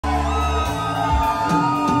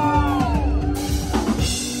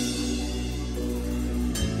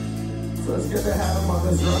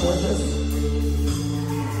always run with us.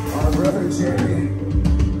 Our brother Jerry,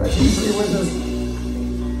 that's usually with us.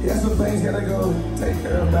 He has some things gotta go take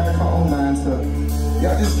care of back home, man. So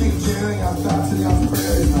y'all just keep cheering our thoughts and y'all's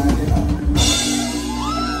prayers, man, you know.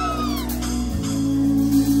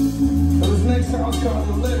 So this next song's called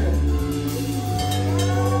The Litter.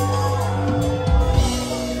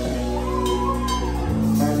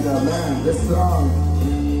 And man, this song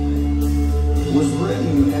was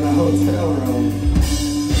written in a hotel room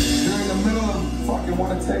during the middle of fucking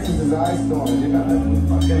one of Texas's ice storms, you know, that we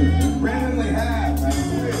fucking randomly had, man.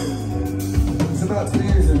 It's about 2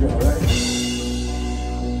 years ago, right?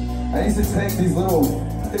 I used to take these little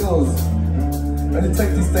pills. I used to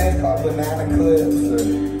take these things called banana clips or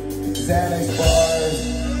Xanax bars,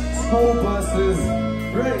 school buses,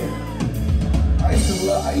 right? I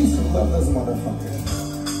used to love those motherfuckers.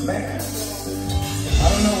 Man, I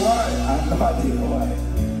don't know why. I have no idea why.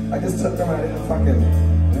 I just took them and fucking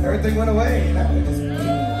everything went away. You know?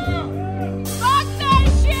 Fuck that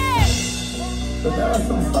shit! But that was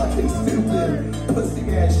some fucking stupid pussy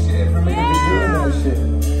ass shit for me to be doing that shit.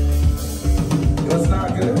 It was not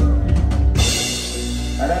good.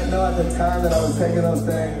 I didn't know at the time that I was taking those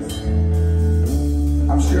things.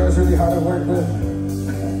 I'm sure it was really hard to work with.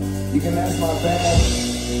 You can ask my band.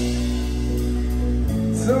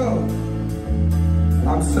 So,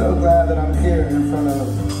 I'm so glad that I'm here in front of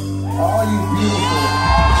all you beautiful.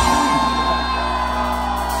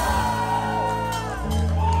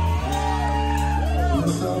 This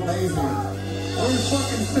is so amazing. We're in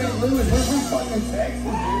fucking St. Louis. We're from fucking Texas,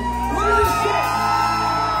 dude. Look at this shit.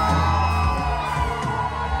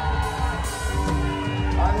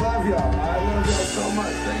 I love y'all. I love y'all so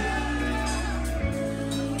much. Thank you.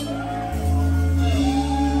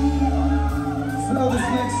 So this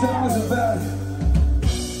next song is about,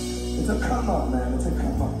 it's a come up, man. It's a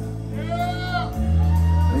come up.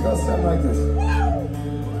 And it goes something like this.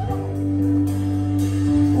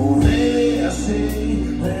 Oh, baby, I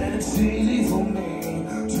see that it's